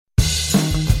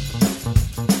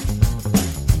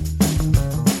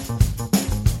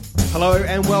Hello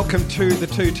and welcome to the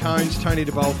Two Tones, Tony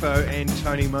de Bolfo and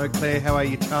Tony Moclair. How are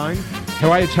you, Tone? How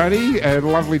are you, Tony?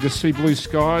 Lovely to see blue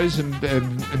skies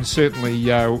and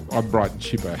certainly I'm bright and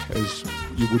chipper, as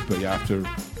you would be after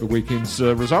the weekend's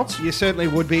results. You certainly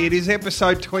would be. It is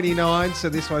episode 29, so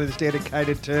this one is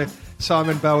dedicated to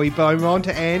Simon Bowie Beaumont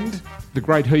and... the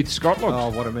great Heath Scotland. Oh,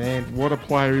 what a man. What a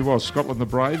player he was. Scotland the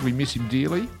Brave, we miss him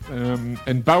dearly.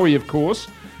 And Bowie, of course,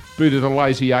 booted a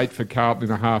lazy 8 for Carlton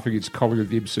in a half against Collingwood at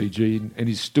the MCG and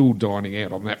is still dining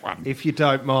out on that one. If you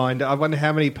don't mind, I wonder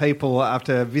how many people,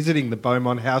 after visiting the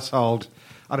Beaumont household,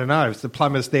 I don't know, if the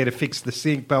plumber's there to fix the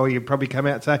sink, Bowie would probably come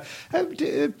out and say,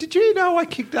 did you know I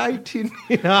kicked 8 in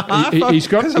a half?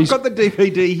 Because I've got the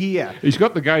DVD here. He's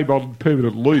got the game on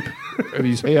permanent loop at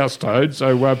his house, Toad,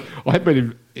 so I haven't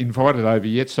been invited over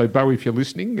yet, so Bowie, if you're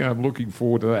listening, I'm looking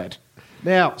forward to that.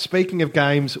 Now, speaking of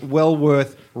games, well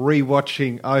worth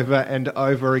rewatching over and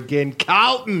over again.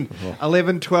 Carlton,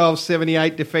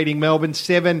 11-12-78, defeating Melbourne,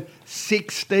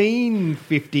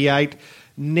 7-16-58.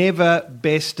 Never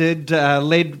bested,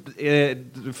 led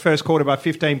the first quarter by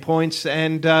 15 points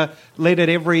and led at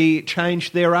every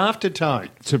change thereafter, Tone.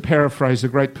 To paraphrase the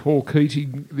great Paul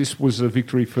Keating, this was a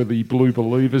victory for the Blue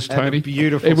Believers, Tony. And a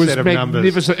beautiful set of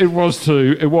numbers. It was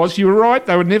too. It was. You were right.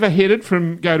 They were never headed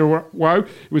from go to woe.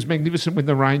 It was magnificent when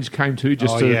the range came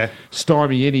to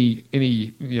stymie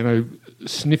any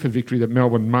sniff of victory that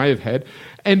Melbourne may have had.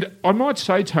 And I might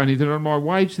say, Tony, that on my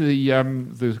way to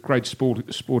the great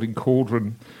sporting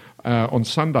cauldron on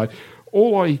Sunday,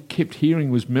 all I kept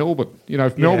hearing was Melbourne. You know,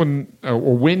 if Melbourne,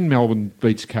 or when Melbourne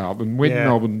beats Carlton, when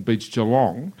Melbourne beats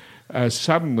Geelong,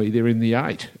 suddenly they're in the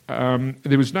 8.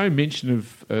 There was no mention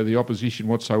of the opposition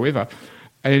whatsoever.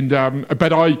 And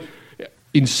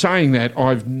in saying that,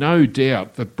 I've no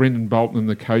doubt that Brendan Bolton and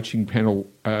the coaching panel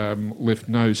left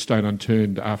no stone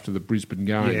unturned after the Brisbane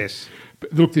game. Yes.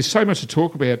 But look, there's so much to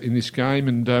talk about in this game,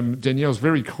 and Danielle's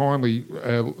very kindly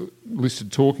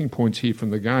listed talking points here from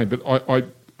the game. But I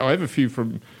have a few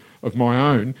of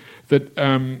my own that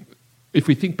if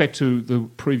we think back to the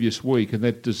previous week and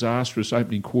that disastrous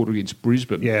opening quarter against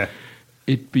Brisbane,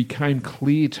 it became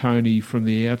clear, Tony, from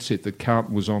the outset that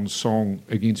Carlton was on song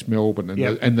against Melbourne,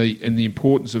 and the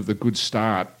importance of the good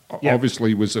start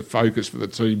obviously was a focus for the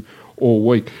team all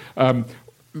week.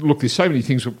 Look, there's so many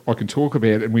things I can talk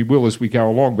about, and we will as we go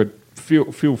along, but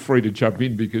feel free to jump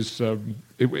in because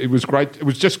it was great. It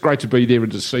was just great to be there and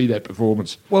to see that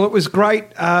performance. Well, it was great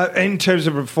in terms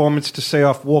of performance to see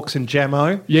off Walks and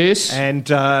Jamo. Yes. And,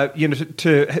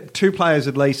 to two players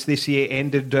at least this year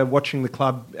ended watching the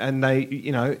club, and they,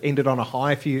 ended on a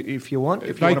high if you want to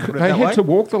put it that way. They had to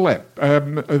walk the lap.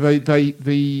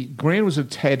 The ground was a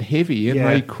tad heavy and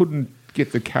they couldn't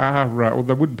get the car, or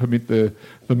they wouldn't permit the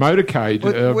motorcade.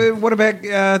 What about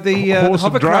the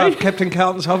hovercraft, Captain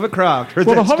Carlton's hovercraft? Well,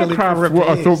 the hovercraft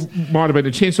I thought might have been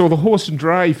a chance, or the horse and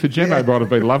dray for Jamo might have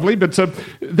been lovely, but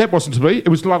that wasn't to be. It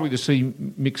was lovely to see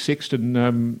Mick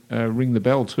Sexton ring the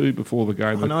bell too before the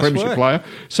game, premiership player.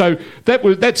 So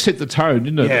that set the tone,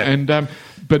 didn't it? Yeah. And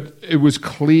but it was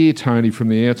clear, Tony, from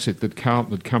the outset that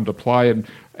Carlton had come to play. And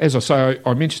as I say,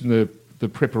 I mentioned the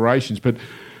preparations, but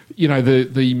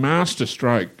the master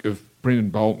stroke of Brendan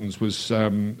Bolton's was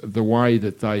the way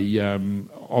that they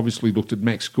obviously looked at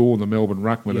Max Gore, the Melbourne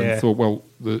ruckman, and thought, well,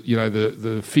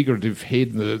 the figurative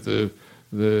head,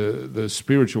 the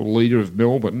spiritual leader of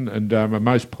Melbourne, and a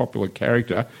most popular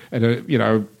character, and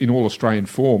in all Australian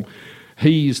form,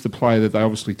 he is the player that they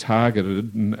obviously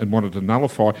targeted and wanted to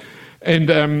nullify,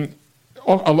 and.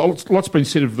 A lot's been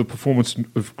said of the performance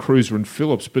of Cruiser and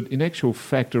Phillips, but in actual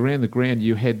fact, around the ground,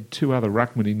 you had two other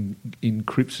ruckmen in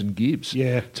Cripps and Gibbs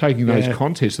taking those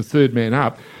contests, the third man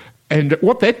up. And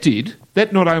what that did,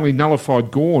 that not only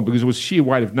nullified Gawn because it was sheer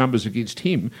weight of numbers against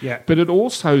him, but it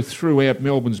also threw out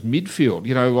Melbourne's midfield.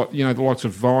 The likes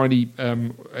of Viney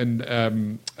and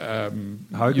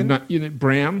Hogan?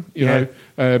 Brown.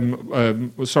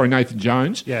 Nathan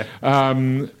Jones.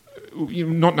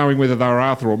 Not knowing whether they were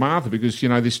Arthur or Martha, because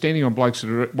they're standing on blokes that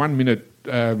are at 1 minute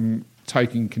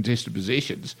taking contested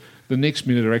possessions, the next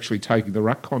minute are actually taking the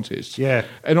ruck contests.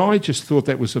 And I just thought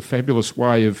that was a fabulous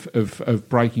way of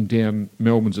breaking down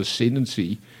Melbourne's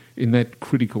ascendancy in that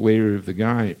critical area of the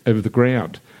game, of the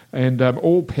ground. And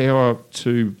all power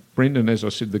to Brendan, as I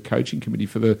said, the coaching committee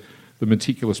for the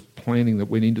meticulous planning that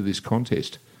went into this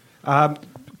contest.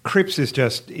 Cripps is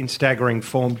just in staggering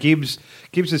form. Gibbs'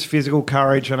 physical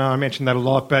courage, I know I mentioned that a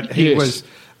lot, but he was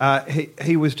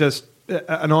just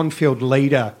an on-field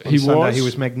leader on Sunday. He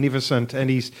was magnificent,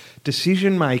 and his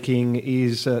decision-making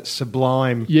is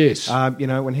sublime. Yes.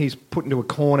 When he's put into a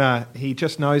corner, he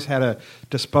just knows how to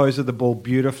dispose of the ball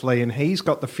beautifully, and he's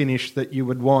got the finish that you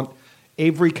would want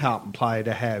every Carlton player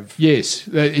to have. Yes,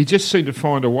 he just seemed to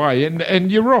find a way.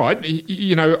 And you're right.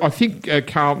 I think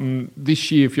Carlton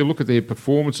this year, if you look at their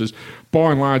performances,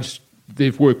 by and large,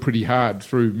 they've worked pretty hard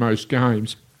through most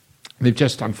games. They've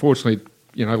just, unfortunately,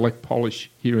 lacked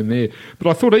polish here and there. But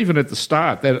I thought even at the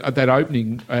start, that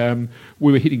opening,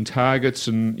 we were hitting targets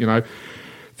and,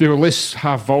 there were less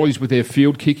half volleys with their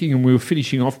field kicking and we were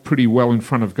finishing off pretty well in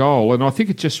front of goal. And I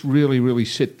think it just really, really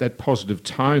set that positive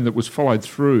tone that was followed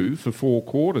through for 4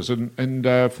 quarters. And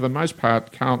for the most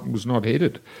part, Carlton was not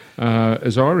headed,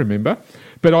 as I remember.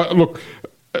 But look,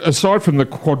 aside from the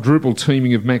quadruple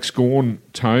teaming of Max Gawn,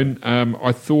 Tone,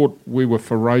 I thought we were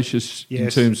ferocious in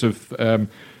terms of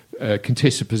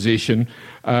contested possession.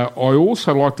 I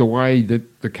also liked the way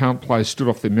that the Carlton players stood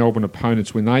off their Melbourne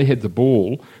opponents when they had the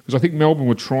ball, because I think Melbourne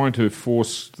were trying to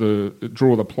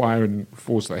draw the player and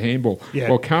force the handball. Yeah.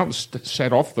 While Carlton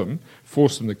sat off them,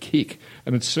 forced them to kick,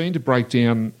 and it seemed to break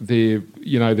down their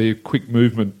quick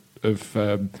movement of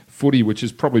footy, which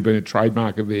has probably been a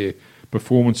trademark of their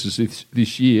performances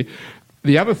this year.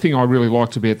 The other thing I really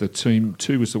liked about the team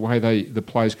too was the way the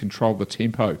players controlled the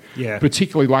tempo,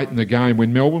 particularly late in the game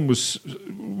when Melbourne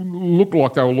looked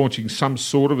like they were launching some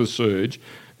sort of a surge,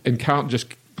 and Carlton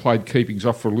just played keepings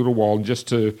off for a little while, and just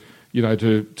to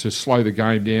slow the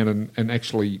game down and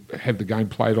actually have the game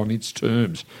played on its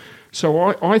terms. So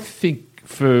I think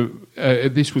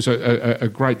this was a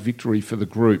great victory for the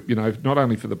group. Not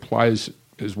only for the players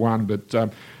as one, but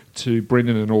to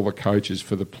Brendan and all the coaches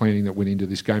for the planning that went into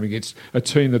this game against a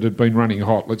team that had been running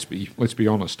hot. Let's be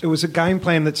honest. It was a game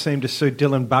plan that seemed to suit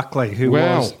Dylan Buckley, who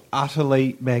was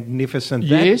utterly magnificent.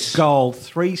 Yes. That goal,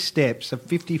 3 steps, a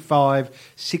 55,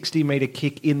 60-metre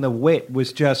kick in the wet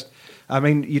was just... I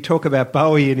mean, you talk about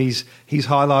Bowie and his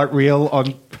highlight reel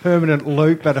on permanent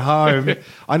loop at home.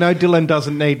 I know Dylan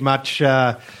doesn't need much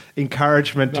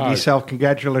encouragement to be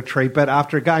self-congratulatory, but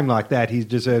after a game like that, he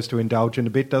deserves to indulge in a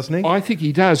bit, doesn't he? I think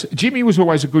he does. Jimmy was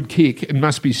always a good kick, and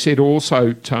must be said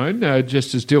also, Tone,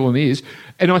 just as Dylan is.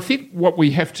 And I think what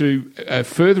we have to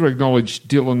further acknowledge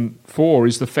Dylan for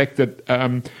is the fact that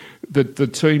that the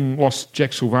team lost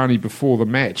Jack Silvani before the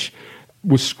match,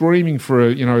 was screaming for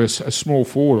a small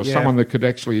forward or someone that could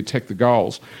actually attack the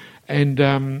goals.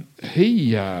 And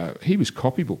he was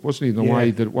copybook, wasn't he,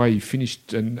 in the way he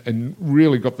finished and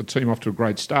really got the team off to a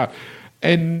great start.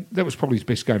 And that was probably his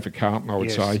best game for Carlton, I would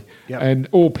say. Yep. And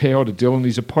all power to Dylan.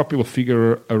 He's a popular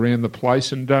figure around the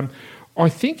place. And I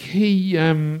think he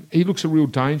looks a real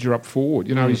danger up forward.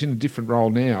 He's in a different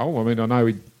role now. I mean, I know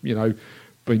he,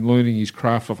 been learning his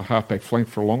craft off a halfback flank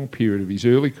for a long period of his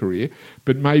early career,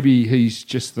 but maybe he's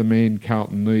just the man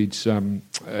Carlton needs to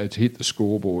hit the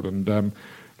scoreboard, and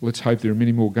let's hope there are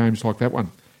many more games like that one.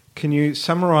 Can you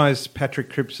summarise Patrick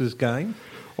Cripps's game?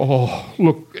 Oh,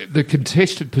 look, the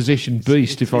contested possession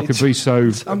beast, if I could be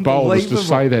so bold as to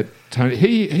say that,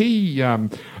 Tony.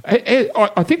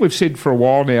 I think we've said for a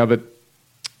while now that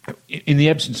in the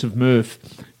absence of Murph,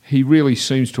 he really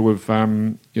seems to have,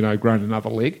 grown another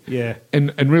leg,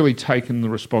 and really taken the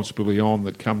responsibility on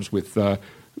that comes with the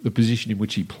position in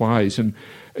which he plays. And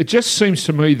it just seems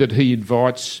to me that he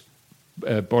invites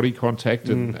body contact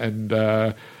and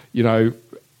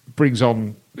brings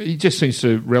on. He just seems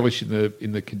to relish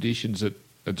in the conditions that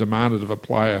are demanded of a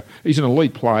player. He's an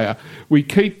elite player. We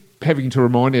keep having to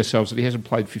remind ourselves that he hasn't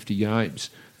played 50 games.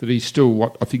 That he's still,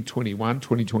 I think,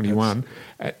 2021.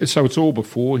 So it's all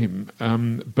before him.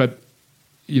 But,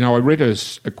 I read a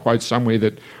quote somewhere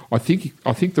that I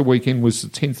think the weekend was the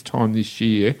 10th time this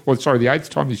year, the 8th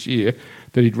time this year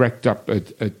that he'd racked up a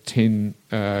 10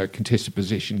 contested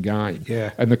possession game.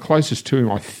 Yeah. And the closest to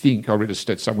him, I think, I read a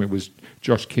stat somewhere, was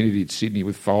Josh Kennedy at Sydney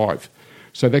with 5.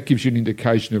 So that gives you an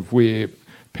indication of where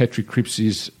Patrick Cripps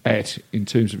is at in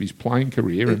terms of his playing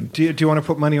career. And do you want to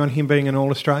put money on him being an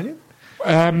All-Australian?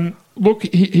 Look,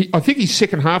 I think his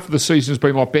second half of the season has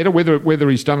been a lot better. Whether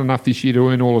he's done enough this year to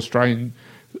earn All-Australian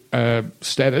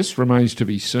status remains to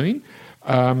be seen.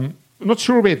 I'm not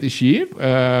sure about this year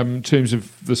in terms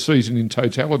of the season in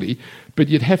totality, but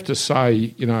you'd have to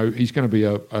say, he's going to be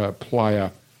a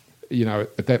player,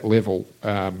 at that level,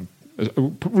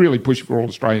 really pushing for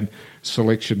All-Australian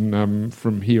selection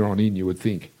from here on in, you would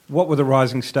think. What were the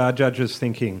Rising Star judges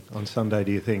thinking on Sunday,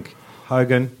 do you think?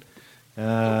 Hogan?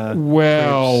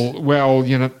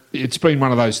 It's been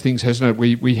one of those things, hasn't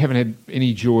it? We haven't had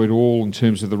any joy at all in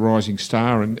terms of the Rising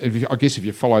Star, and I guess if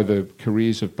you follow the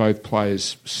careers of both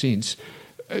players since,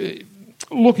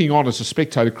 looking on as a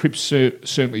spectator, Cripps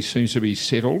certainly seems to be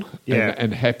settled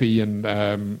and happy and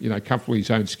comfortable in his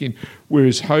own skin,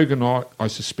 whereas Hogan, I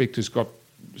suspect, has got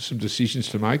some decisions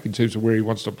to make in terms of where he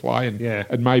wants to play,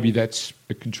 and maybe that's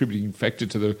a contributing factor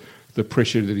to the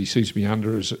pressure that he seems to be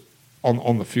under is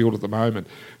on the field at the moment.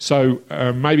 So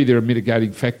maybe there are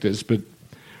mitigating factors, but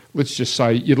let's just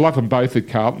say you'd love them both at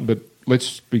Carlton, but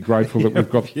let's be grateful that we've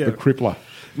got the crippler.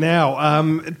 Now,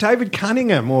 David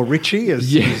Cunningham, or Richie,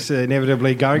 as he's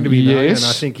inevitably going to be known, and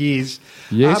I think he is.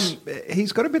 Yes.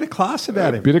 He's got a bit of class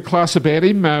about him. A bit of class about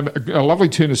him. A lovely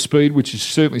turn of speed, which is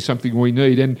certainly something we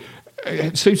need. And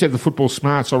it seems to have the football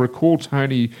smarts. I recall,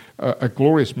 Tony, a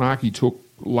glorious mark he took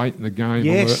late in the game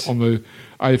on the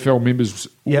AFL members'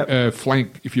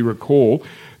 flank, if you recall.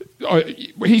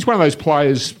 He's one of those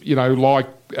players, like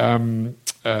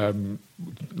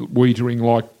Wiedering,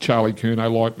 like Charlie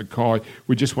Curnow, like Mackay,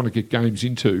 we just want to get games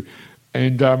into.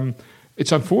 And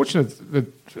it's unfortunate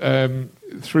that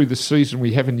through the season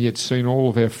we haven't yet seen all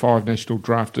of our 5 national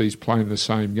draftees playing the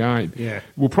same game. Yeah.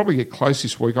 We'll probably get close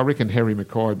this week. I reckon Harry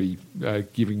Mackay will be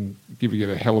giving it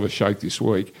a hell of a shake this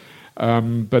week.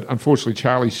 But unfortunately,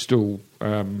 Charlie still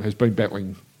has been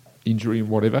battling injury and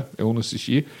whatever, illness this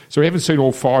year. So we haven't seen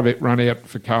all 5 run out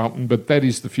for Carlton, but that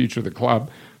is the future of the club.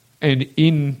 And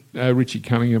in Richie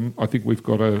Cunningham, I think we've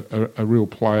got a real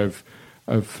play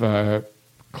of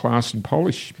class and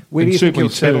polish. Where do you think he'll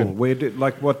settle?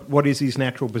 What is his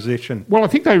natural position? Well, I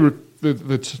think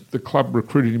the club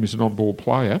recruited him as an on-ball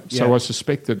player, so I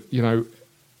suspect that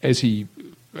as he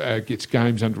gets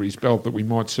games under his belt, that we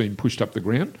might see him pushed up the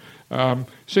ground.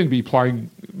 Seem to be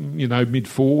playing,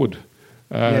 mid-forward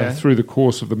through the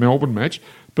course of the Melbourne match.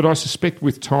 But I suspect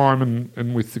with time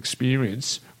and with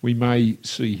experience, we may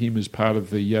see him as part of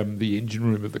the engine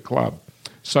room of the club.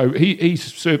 So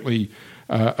he's certainly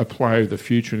a player of the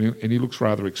future, and he looks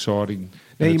rather exciting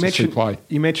to see play.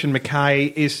 You mentioned Mackay.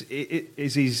 Is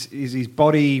his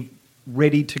body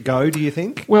ready to go, do you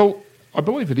think? Well, I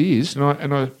believe it is,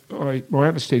 and my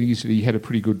understanding is that he had a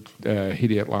pretty good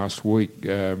hit out last week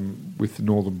with the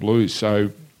Northern Blues.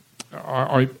 So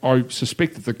I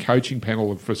suspect that the coaching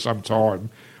panel for some time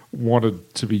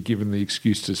wanted to be given the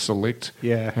excuse to select,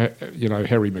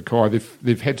 Harry Mackay.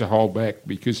 They've had to hold back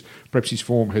because perhaps his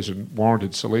form hasn't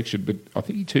warranted selection, but I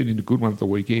think he turned in a good one at the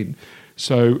weekend.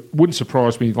 So it wouldn't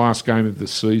surprise me last game of the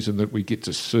season that we get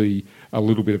to see a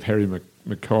little bit of Harry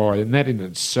Mackay, and that in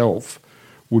itself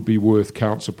would be worth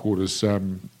Carlton supporters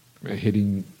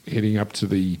heading up to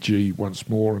the G once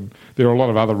more. And there are a lot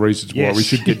of other reasons why we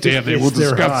should get down there. We'll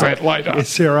discuss that later.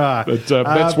 Yes, there are. But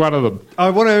that's one of them. I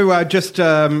want to just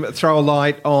throw a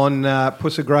light on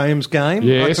Pussa Graham's game.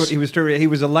 Yes. I thought he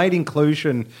was a late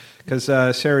inclusion because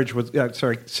Sam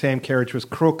Kerridge was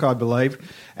crook, I believe,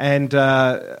 and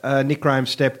Nick Graham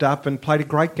stepped up and played a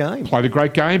great game.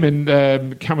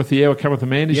 And cometh the hour, cometh the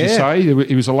man, as you say.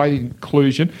 He was a late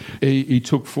inclusion. He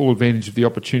took full advantage of the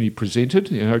opportunity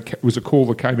presented. It was a call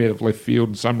that came out of left field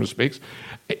in some respects.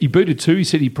 He booted 2. He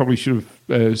said he probably should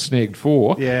have snagged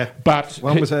 4. Yeah, but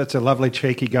it's a lovely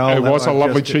cheeky goal. It was a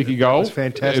lovely cheeky goal. It was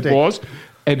fantastic. It was.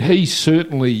 And he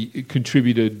certainly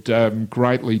contributed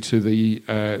greatly to the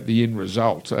end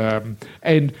result.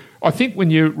 And I think when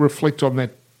you reflect on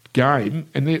that game,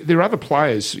 and there are other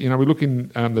players, we're looking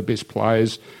the best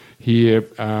players here,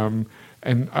 and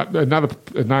another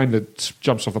name that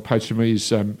jumps off the page to me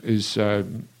is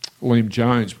Liam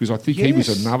Jones, because I think he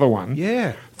was another one.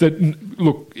 Yeah. That,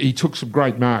 look, he took some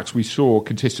great marks. We saw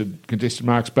contested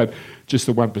marks, but just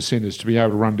the 1%ers to be able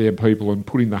to run down people and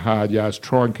put in the hard yards,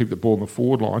 try and keep the ball in the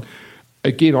forward line.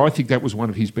 Again, I think that was one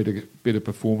of his better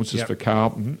performances for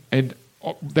Carlton, and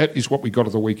that is what we got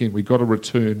at the weekend. We got a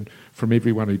return from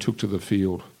everyone who took to the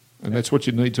field, and that's what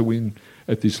you need to win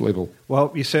at this level.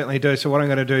 Well, you certainly do. So what I'm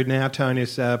going to do now, Tony,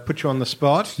 is put you on the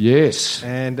spot. Yes.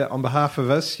 And on behalf of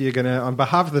us, on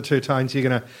behalf of the Two Tones, you're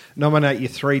going to nominate your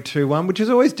 3-2-1, which is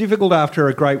always difficult after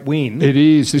a great win. It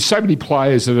is. There's so many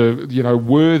players that are,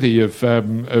 worthy of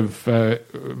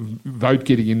vote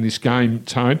getting in this game,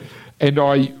 Tone. And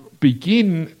I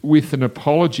begin with an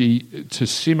apology to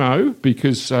Simo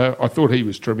because I thought he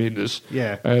was tremendous.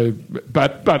 Yeah.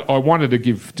 But I wanted to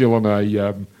give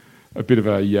Dylan a bit of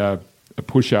a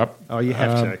push-up. Oh, you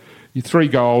have to. Your 3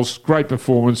 goals, great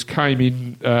performance, came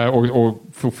in or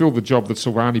fulfilled the job that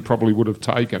Silvani probably would have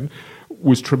taken,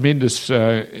 was tremendous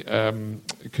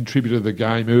contributor to the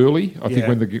game early, I think,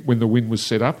 when the win was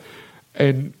set up.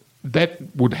 And that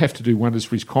would have to do wonders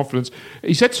for his confidence.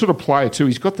 He's that sort of player too.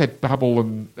 He's got that bubble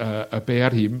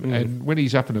about him, and when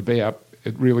he's up and about,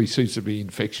 it really seems to be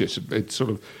infectious. It sort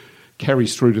of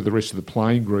carries through to the rest of the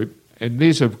playing group. And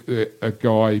there's a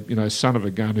guy, son of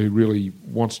a gun, who really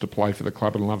wants to play for the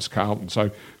club and loves Carlton. So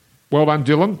well done,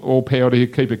 Dylan. All power to you.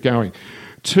 Keep it going.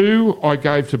 2, I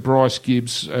gave to Bryce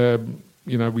Gibbs.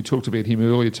 We talked about him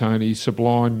earlier, Tony.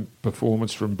 Sublime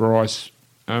performance from Bryce.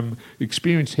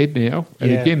 experienced head now.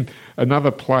 And again,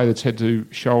 another player that's had to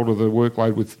shoulder the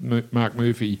workload with Mark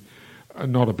Murphy,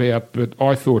 not about, but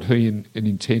I thought he and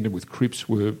in tandem with Cripps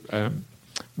were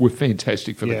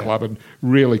fantastic for the club and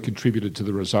really contributed to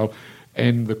the result.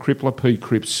 And the crippler, P.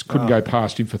 Cripps, couldn't go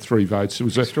past him for 3 votes. It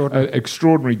was an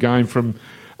extraordinary game from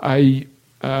a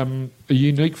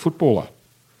unique footballer,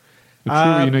 a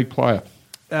truly unique player.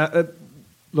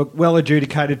 Look, well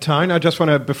adjudicated, Tone. I just want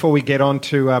to, before we get on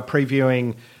to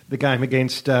previewing the game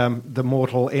against the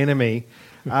mortal enemy,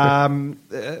 Jakob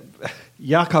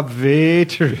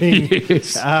Veertering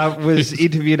was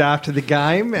interviewed after the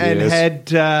game and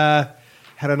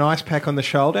had a nice pack on the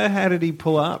shoulder. How did he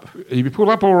pull up? He pulled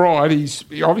up all right. He's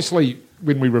obviously,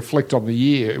 when we reflect on the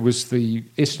year, it was the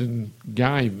Essendon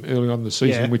game early on in the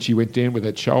season in which he went down with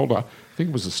that shoulder. I think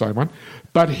it was the same one.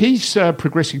 But he's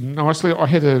progressing nicely. I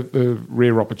had a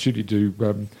rare opportunity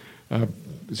to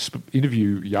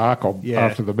interview Jakob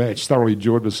after the match. Thoroughly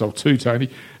enjoyed myself too, Tony.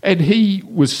 And he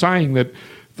was saying that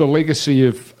the legacy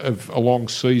of a long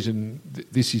season,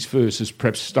 this is first, is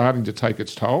perhaps starting to take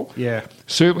its toll. Yeah.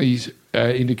 Certainly he's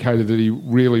indicated that he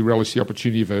really relished the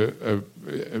opportunity of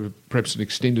perhaps an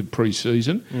extended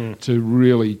pre-season to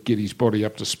really get his body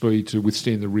up to speed to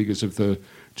withstand the rigours of the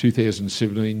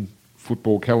 2017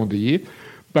 football calendar year.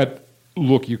 But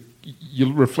look, you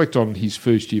reflect on his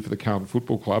first year for the Carlton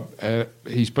Football Club.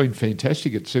 He's been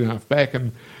fantastic at centre-half back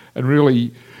and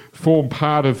really formed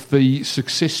part of the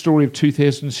success story of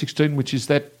 2016, which is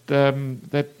that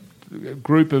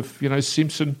group of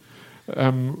Simpson,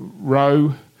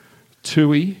 Rowe,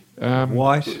 Tui,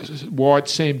 White,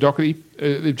 Sam Doherty.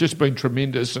 They've just been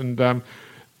tremendous, and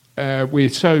we're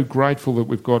so grateful that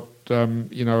we've got a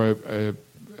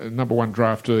number one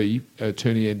draftee,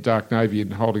 turning in Dark Navy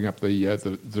and holding up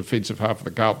the defensive half of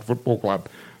the Carlton Football Club.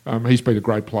 He's been a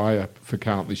great player for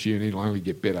Carlton this year, and he'll only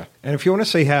get better. And if you want to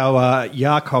see how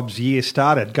Jakob's year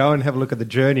started, go and have a look at the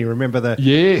journey. Remember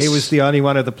he was the only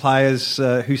one of the players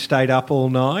who stayed up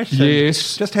all night.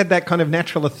 Yes. Just had that kind of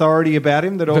natural authority about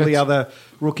him that all the other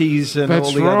rookies and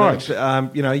all the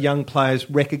other young players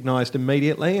recognised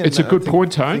immediately. And it's a good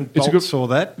point, Tone. Saw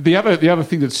that. The other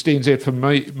thing that stands out for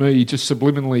me just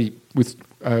subliminally with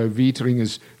Veertering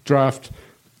is draft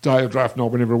day or draft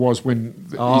night, whenever it was, when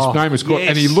his name was called,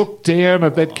 and he looked down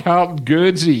at that Carlton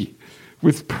Guernsey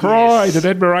with pride and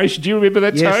admiration. Do you remember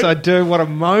that, Yes, Tone? I do. What a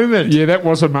moment. Yeah, that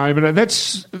was a moment. And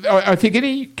I think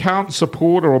any Carlton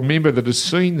supporter or member that has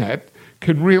seen that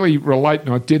can really relate and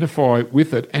identify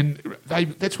with it. And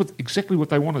that's exactly what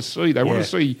they want to see. They want to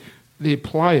see their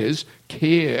players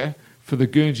care for the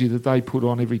Guernsey that they put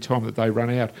on every time that they run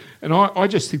out. And I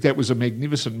just think that was a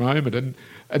magnificent moment. And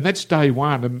that's day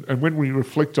one. And when we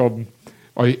reflect on,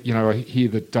 I hear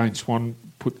that Dane Swan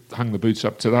hung the boots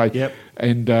up today,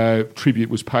 and tribute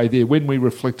was paid there. When we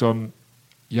reflect on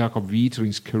Jakob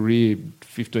Veertering's career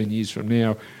 15 years from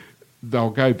now, they'll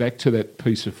go back to that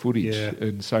piece of footage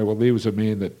and say, well, there was a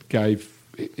man that gave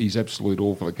his absolute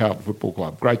all for the Carlton Football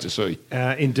Club. Great to see.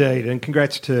 Indeed, and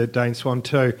congrats to Dane Swan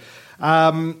too.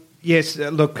 Yes,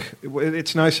 look,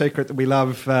 it's no secret that we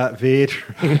love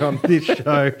Veertering on this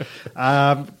show.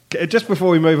 Just before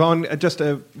we move on,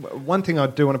 one thing I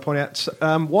do want to point out,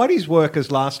 Whitey's work as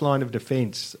last line of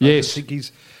defence. Yes. I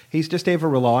think he's just ever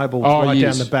reliable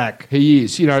down the back. He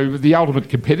is. The ultimate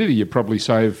competitor, you'd probably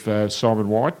say, of Simon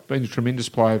White, been a tremendous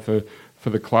player for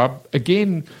the club.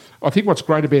 Again, I think what's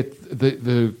great about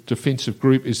the defensive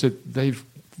group is that they're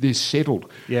settled.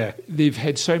 Yeah. They've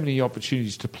had so many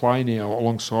opportunities to play now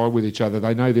alongside with each other.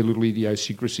 They know their little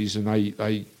idiosyncrasies and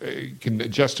they can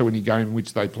adjust to any game in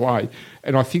which they play.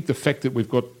 And I think the fact that we've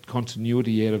got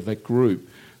continuity out of that group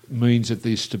means that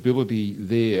there's stability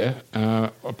there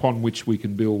upon which we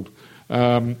can build.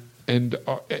 And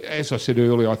as I said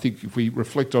earlier, I think if we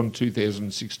reflect on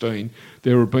 2016,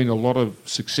 there have been a lot of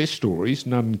success stories,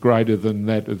 none greater than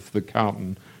that of the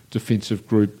Carlton defensive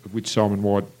group, of which Simon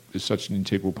White is such an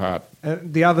integral part.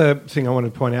 The other thing I want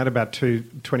to point out about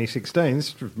 2016,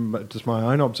 just my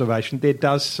own observation, there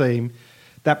does seem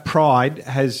that pride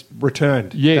has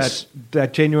returned. Yes.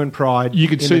 That genuine pride. You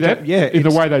can see that in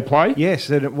the way they play? Yes,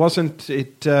 and it wasn't.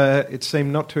 It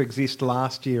seemed not to exist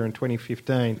last year in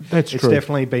 2015. That's true. It's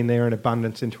definitely been there in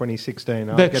abundance in 2016.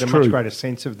 I get a much greater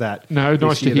sense of that nice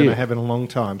year to hear. than I have in a long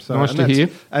time. So, nice to hear.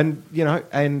 And,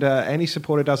 any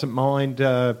supporter doesn't mind...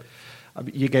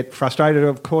 you get frustrated,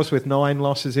 of course, with 9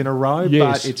 losses in a row,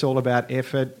 but it's all about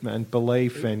effort and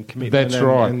belief and commitment. That's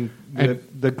right. And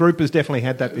the group has definitely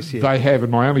had that this year. They have,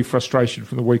 and my only frustration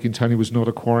from the weekend, Tony, was not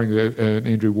acquiring an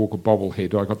Andrew Walker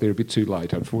bobblehead. I got there a bit too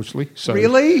late, unfortunately. So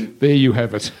really? There you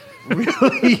have it.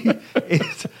 Really?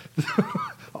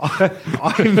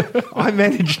 I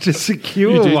managed to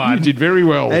secure one. You did very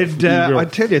well. And I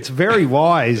tell you, it's very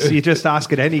wise. You just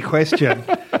ask it any question.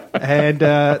 And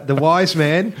the wise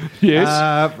man...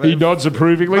 Yes, he nods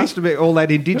approvingly. Must have been all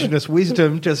that Indigenous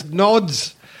wisdom just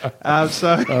nods.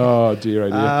 Oh, dear,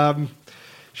 oh, dear.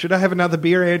 Should I have another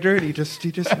beer, Andrew? And he just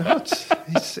nods.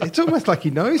 It's almost like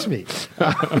he knows me.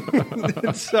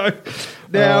 So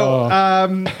now,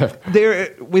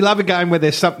 we love a game where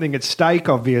there's something at stake,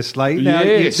 obviously. Now,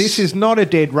 yes. This is not a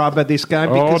dead rubber, this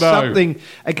game, because something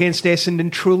against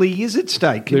Essendon truly is at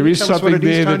stake. There is something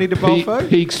there that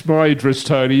piques my interest,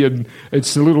 Tony, and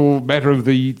it's a little matter of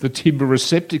the timber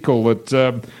receptacle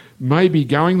that... may be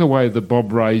going the way of the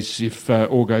Bob Rays if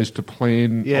all goes to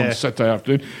plan on Saturday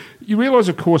afternoon. You realise,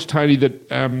 of course, Tony, that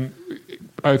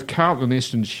both Carlton and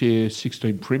Essendon share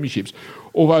 16 premierships,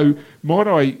 although might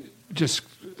I just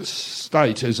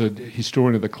state, as a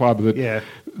historian of the club,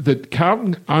 that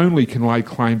Carlton only can lay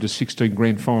claim to 16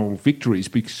 grand final victories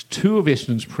because two of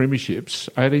Essendon's premierships,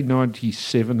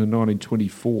 1897 and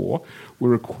 1924,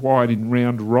 were acquired in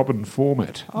round-robin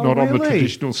format, not on the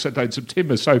traditional Saturday in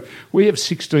September. So we have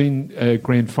 16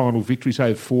 grand final victories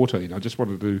over 14. I just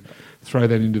wanted to throw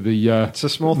that into the it's the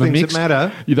small things mix. That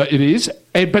matter. It is.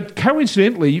 But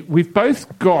coincidentally, we've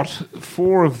both got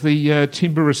 4 of the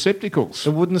timber receptacles.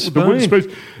 The wooden spoon. The wooden spoons.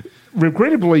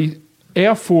 Regrettably,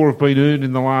 our 4 have been earned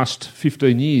in the last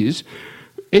 15 years.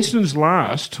 Essendon's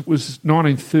last was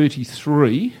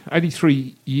 1933,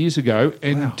 83 years ago,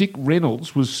 and Dick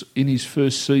Reynolds was in his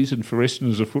first season for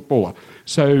Essendon as a footballer.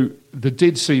 So the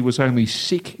Dead Sea was only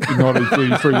sick in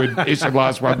 1933 when Essendon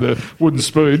last won the wooden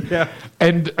spoon. Yeah.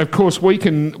 And, of course, we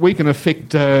can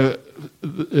affect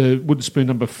wooden spoon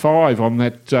number 5 on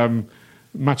that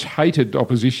much hated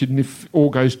opposition if all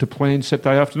goes to plan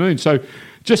Saturday afternoon. So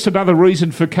just another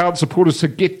reason for Carlton supporters to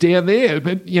get down there.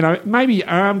 But, maybe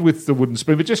armed with the wooden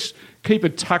spoon, but just keep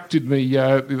it tucked in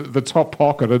the top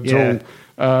pocket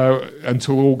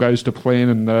until all goes to plan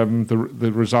and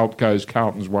the result goes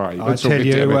Carlton's way. I tell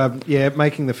you,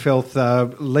 making the filth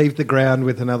leave the ground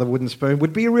with another wooden spoon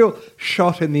would be a real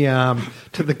shot in the arm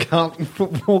to the Carlton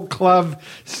Football Club.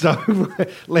 So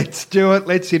let's do it.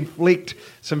 Let's inflict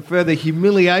some further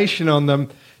humiliation on them,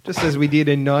 just as we did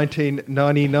in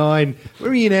 1999. Where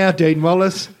are you now, Dean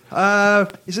Wallace?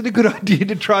 Is it a good idea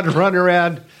to try to run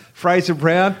around Fraser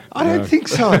Brown? I don't think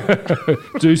so.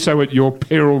 Do so at your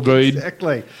peril, Dean.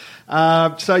 Exactly.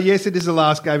 So, yes, it is the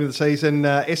last game of the season.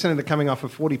 Essendon are coming off a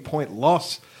 40-point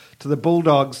loss to the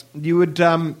Bulldogs. You would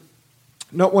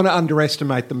not want to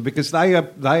underestimate them because they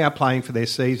are playing for their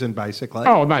season, basically.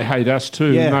 Oh, and they hate us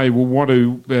too. Yeah. And they will want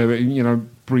to,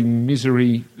 bring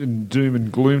misery and doom and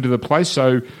gloom to the place.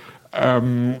 So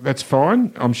that's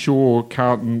fine. I'm sure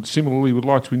Carlton similarly would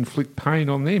like to inflict pain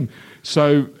on them.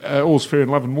 So all's fair in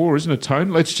love and war, isn't it,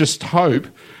 Tone? Let's just hope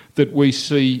that we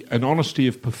see an honesty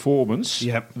of performance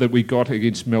that we got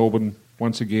against Melbourne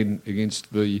once again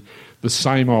against the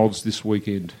same olds this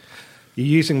weekend. You're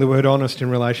using the word honest in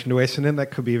relation to Essendon.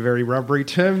 That could be a very rubbery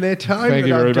term there, Tone. Thank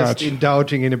you very much. Just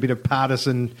indulging in a bit of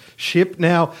partisanship.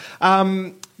 Now,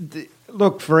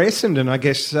 look, for Essendon, I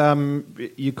guess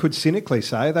you could cynically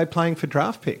say they're playing for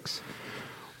draft picks.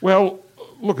 Well,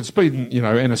 look, it's been,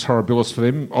 annus horribilis for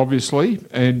them, obviously.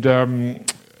 And,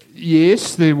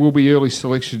 yes, there will be early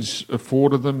selections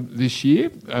afforded them this year.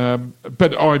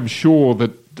 But I'm sure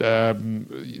that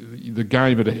the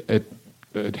game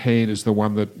at hand is the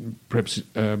one that perhaps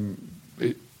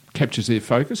it captures their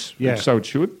focus. Yeah. So it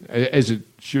should, as it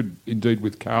should indeed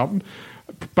with Carlton.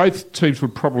 Both teams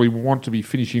would probably want to be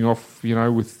finishing off,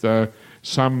 with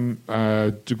some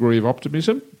degree of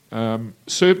optimism.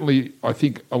 Certainly, I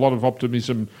think a lot of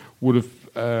optimism would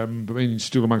have been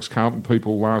instilled amongst Carlton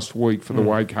people last week for the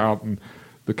way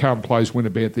the Carlton players went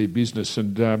about their business.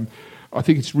 And I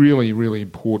think it's really, really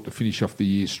important to finish off the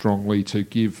year strongly to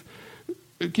give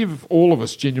all of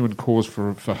us genuine cause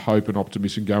for hope and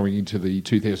optimism going into the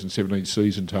 2017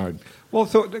 season, Tone. Well, I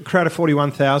thought the crowd of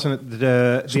 41,000 at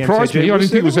the surprised MCG. Me. I didn't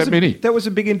think it was that many. That was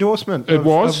a big endorsement. It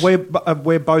was of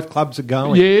where both clubs are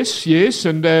going. Yes,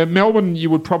 and Melbourne, you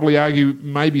would probably argue,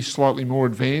 maybe slightly more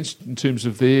advanced in terms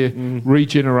of their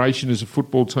regeneration as a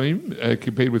football team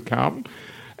compared with Carlton,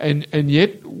 and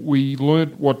yet we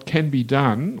learnt what can be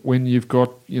done when you've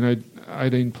got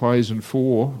 18 players and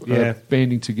 4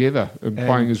 banding together and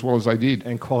playing as well as they did.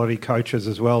 And quality coaches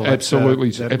as well.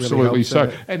 Absolutely really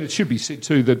so. And it should be said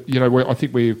too that, I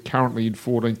think we're currently in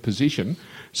 14th position.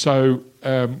 So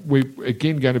we're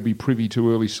again going to be privy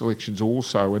to early selections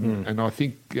also. And I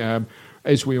think,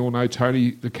 as we all know,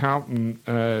 Tony, the Carlton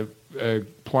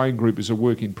playing group is a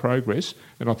work in progress,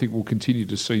 and I think we'll continue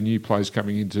to see new players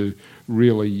coming in to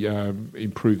really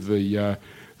improve the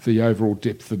overall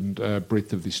depth and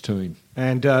breadth of this team.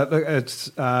 And it's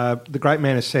the great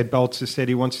man has said, Bolts has said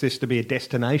he wants this to be a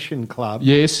destination club.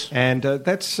 Yes. And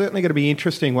that's certainly going to be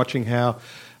interesting watching how,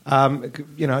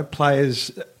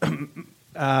 players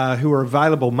who are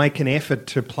available make an effort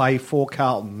to play for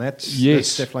Carlton. That's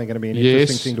definitely going to be an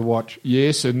interesting thing to watch.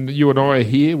 Yes, and you and I are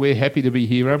here. We're happy to be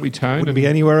here, aren't we, Tony? Wouldn't be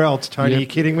anywhere else, Tony. Are you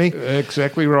kidding me?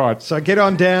 Exactly right. So get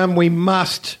on down. We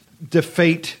must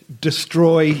defeat,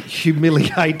 destroy,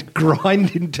 humiliate,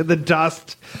 grind into the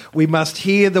dust. We must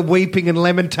hear the weeping and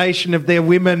lamentation of their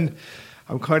women.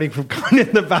 I'm quoting from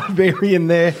Conan the Barbarian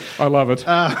there. I love it.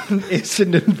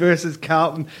 Essendon versus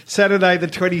Carlton, Saturday the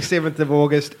 27th of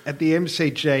August at the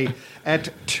MCG at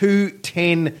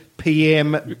 2:10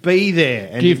 p.m. Be there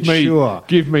and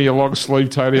give me a long sleeve,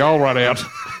 Tony. I'll run out.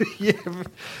 Yeah.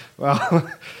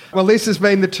 Well, this has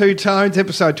been the Two Tones,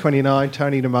 episode 29.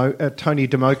 Tony de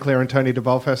Moclair and Tony de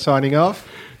Bolfo signing off.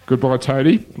 Goodbye,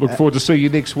 Tony. Look forward to seeing you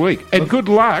next week. And good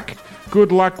luck.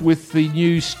 Good luck with the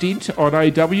new stint on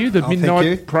AW, the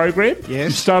midnight program. Yes.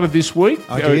 You started this week.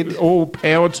 I did. All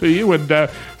power to you. And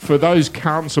for those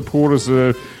Carlton supporters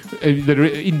that are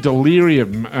in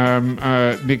delirium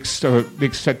next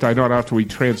Saturday night after we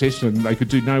transition, they could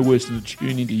do no worse than to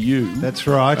tune into you. That's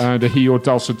right. To hear your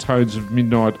dulcet tones of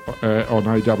midnight on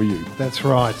AW. That's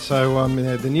right. So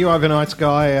the new overnights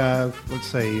guy,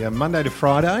 Monday to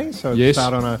Friday. So it'll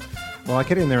start on I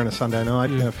get in there on a Sunday night.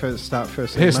 Yeah. First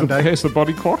thing Monday. How's the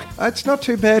body clock? It's not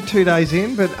too bad 2 days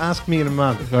in, but ask me in a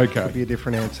month. Okay. Could be a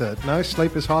different answer. No,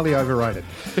 sleep is highly overrated.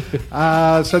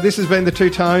 So this has been the Two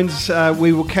Tones.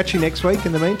 We will catch you next week.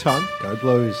 In the meantime, go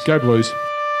Blues. Go Blues.